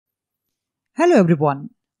Hello everyone,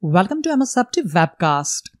 welcome to MSceptive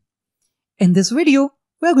webcast. In this video,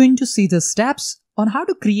 we are going to see the steps on how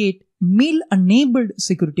to create mail-enabled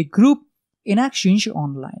security group in Exchange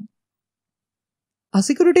Online. A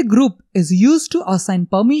security group is used to assign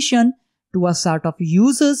permission to a set of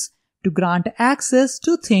users to grant access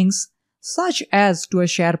to things such as to a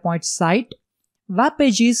SharePoint site, web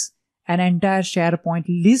pages, an entire SharePoint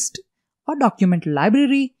list or document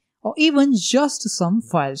library, or even just some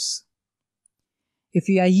files. If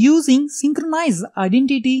you are using synchronized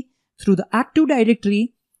identity through the Active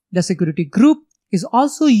Directory, the security group is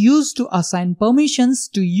also used to assign permissions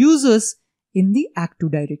to users in the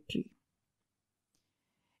Active Directory.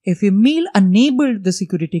 If we mail-enable the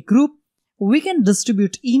security group, we can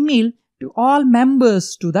distribute email to all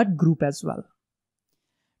members to that group as well.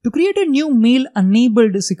 To create a new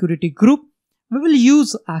mail-enabled security group, we will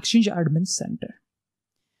use Exchange Admin Center.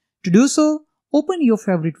 To do so, open your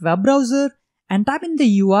favorite web browser and type in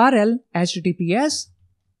the URL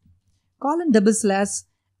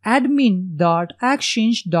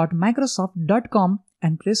https://admin.exchange.microsoft.com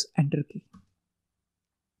and press Enter key.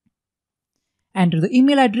 Enter the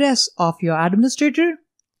email address of your administrator,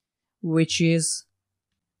 which is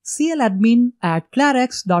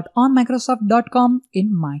cladmin@clarx.onmicrosoft.com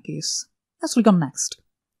in my case. Let's click on Next.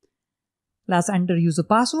 Let's enter user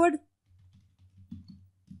password.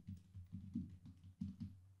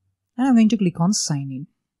 And I'm going to click on Sign In.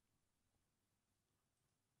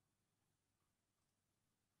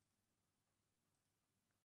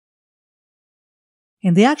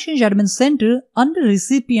 In the Exchange Admin Center, under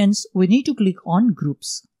Recipients, we need to click on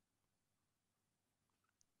Groups.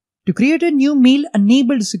 To create a new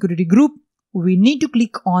mail-enabled security group, we need to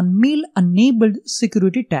click on Mail-Enabled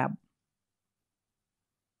Security tab.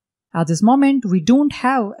 At this moment, we don't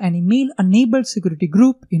have any mail-enabled security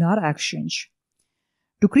group in our Exchange.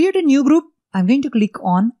 To create a new group, I'm going to click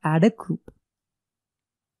on Add a Group.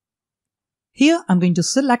 Here, I'm going to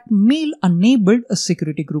select Mail-Enabled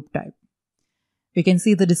Security Group type. We can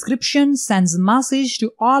see the description sends a message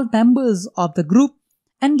to all members of the group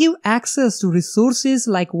and give access to resources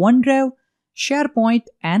like OneDrive, SharePoint,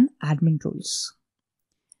 and admin roles.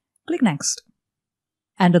 Click Next.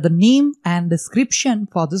 Enter the name and description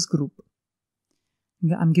for this group.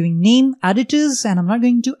 I'm giving name editors and I'm not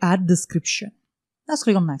going to add description. Let's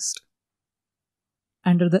click on Next.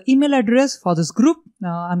 Enter the email address for this group.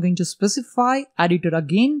 Now I'm going to specify editor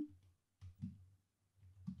again.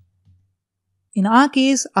 In our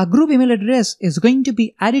case, our group email address is going to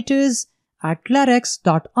be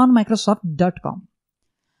editors@clarx.onmicrosoft.com.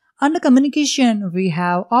 Under communication, we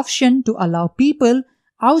have option to allow people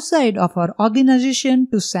outside of our organization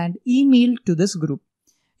to send email to this group.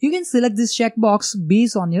 You can select this checkbox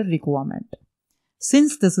based on your requirement.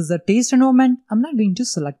 Since this is a test environment, I'm not going to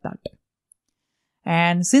select that.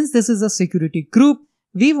 And since this is a security group,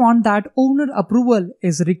 we want that owner approval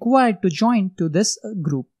is required to join to this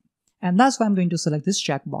group. And that's why I'm going to select this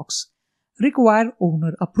checkbox. Require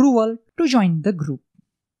owner approval to join the group.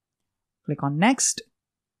 Click on Next.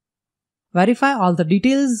 Verify all the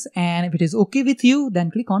details, and if it is okay with you,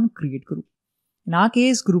 then click on Create Group. In our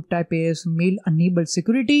case, group type is Mail-Enabled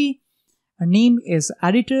Security. Our name is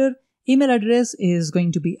Editor. Email address is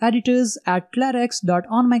going to be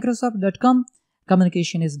editors@clarx.onmicrosoft.com.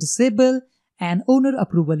 Communication is disabled and owner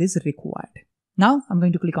approval is required. Now I'm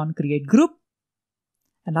going to click on Create Group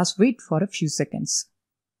and let's wait for a few seconds.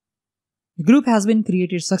 The group has been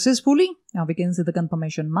created successfully. Now we can see the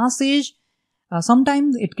confirmation message.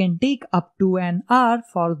 Sometimes it can take up to an hour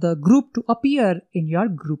for the group to appear in your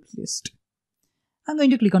group list. I'm going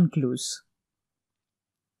to click on Close.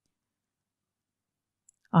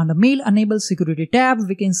 On the Mail-Enabled Security tab,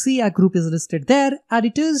 we can see our group is listed there,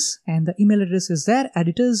 editors, and the email address is there,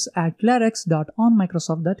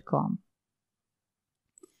 editors@clarx.onmicrosoft.com.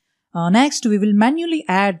 Next, we will manually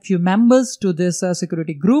add few members to this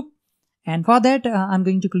security group. And for that, I'm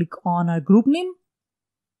going to click on our group name.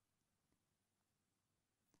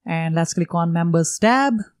 And let's click on Members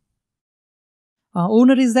tab.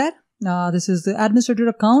 Owner is there. This is the administrator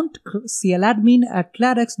account,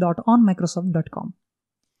 cladmin@clarx.onmicrosoft.com.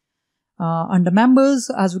 Under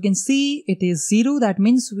members, as we can see, it is 0. That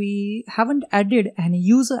means we haven't added any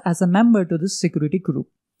user as a member to this security group.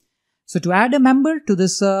 So to add a member to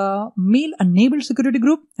this mail-enabled security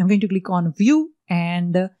group, I'm going to click on View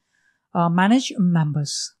and Manage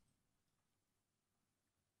Members.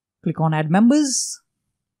 Click on Add Members.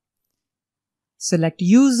 Select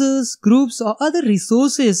users, groups, or other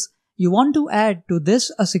resources you want to add to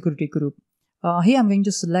this security group. Here I'm going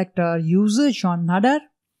to select user John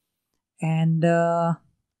Nadar and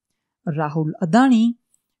Rahul Adani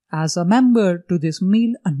as a member to this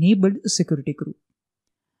mail-enabled security group.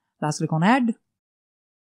 Let's click on Add.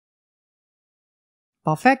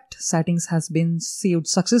 Perfect. Settings has been saved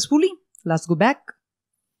successfully. Let's go back.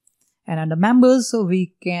 And under members,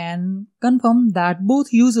 we can confirm that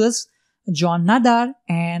both users John Nadar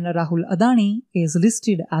and Rahul Adani is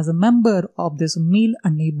listed as a member of this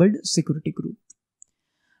mail-enabled security group.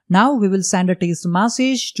 Now we will send a test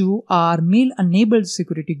message to our mail-enabled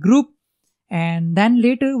security group, and then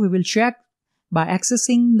later we will check by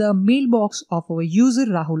accessing the mailbox of our user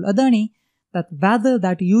Rahul Adani that whether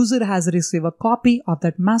that user has received a copy of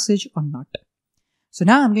that message or not. So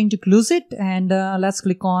now I'm going to close it, and let's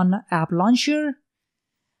click on App Launcher.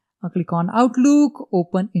 I'll click on Outlook,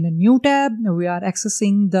 open in a new tab. We are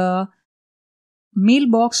accessing the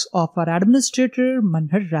mailbox of our administrator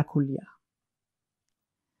Manhar Rakhulia.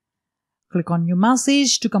 Click on New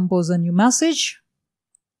Message to compose a new message.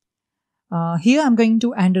 Here I'm going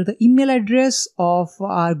to enter the email address of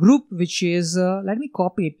our group, which is, let me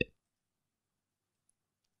copy it.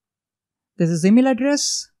 This is email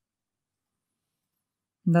address.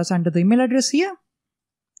 Let's enter the email address here.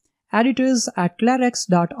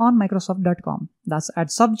 editors@clarex.onmicrosoft.com. That's add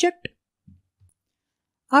subject.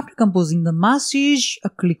 After composing the message,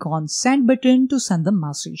 click on Send button to send the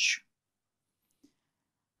message.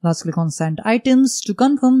 Let's click on Send Items to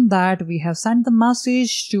confirm that we have sent the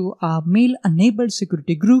message to our mail-enabled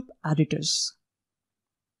security group editors.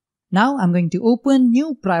 Now I'm going to open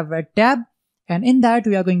New Private tab, and in that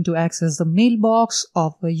we are going to access the mailbox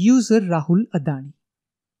of a user Rahul Adani.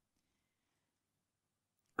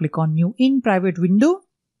 Click on New in Private window.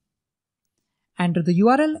 Enter the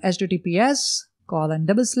URL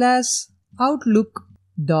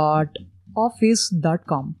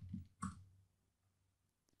https://outlook.office.com.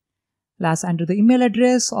 Let's enter the email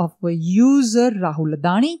address of a user Rahul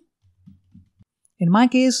Adani. In my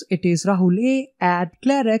case, it is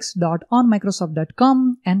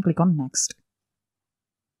rahula@clarex.onmicrosoft.com, and click on Next.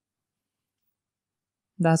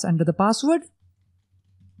 Let's enter the password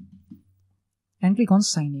and click on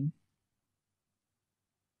Sign in.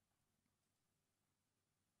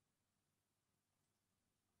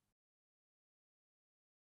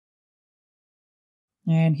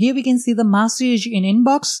 And here we can see the message in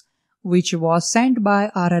inbox, which was sent by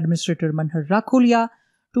our administrator Manhar Rakhulia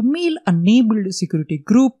to mail-enabled security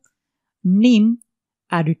group name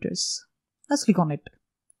editors. Let's click on it.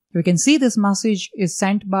 You can see this message is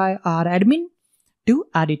sent by our admin to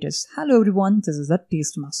editors. Hello everyone, this is a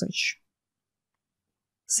test message.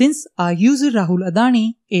 Since our user Rahul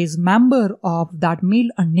Adani is member of that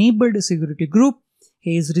mail-enabled security group,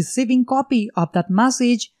 he is receiving copy of that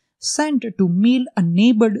message sent to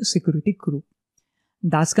mail-enabled security group.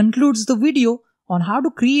 That concludes the video on how to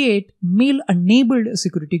create mail-enabled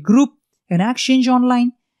security group in Exchange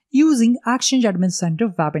Online using Exchange Admin Center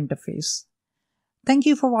web interface. Thank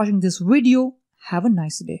you for watching this video. Have a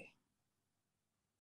nice day.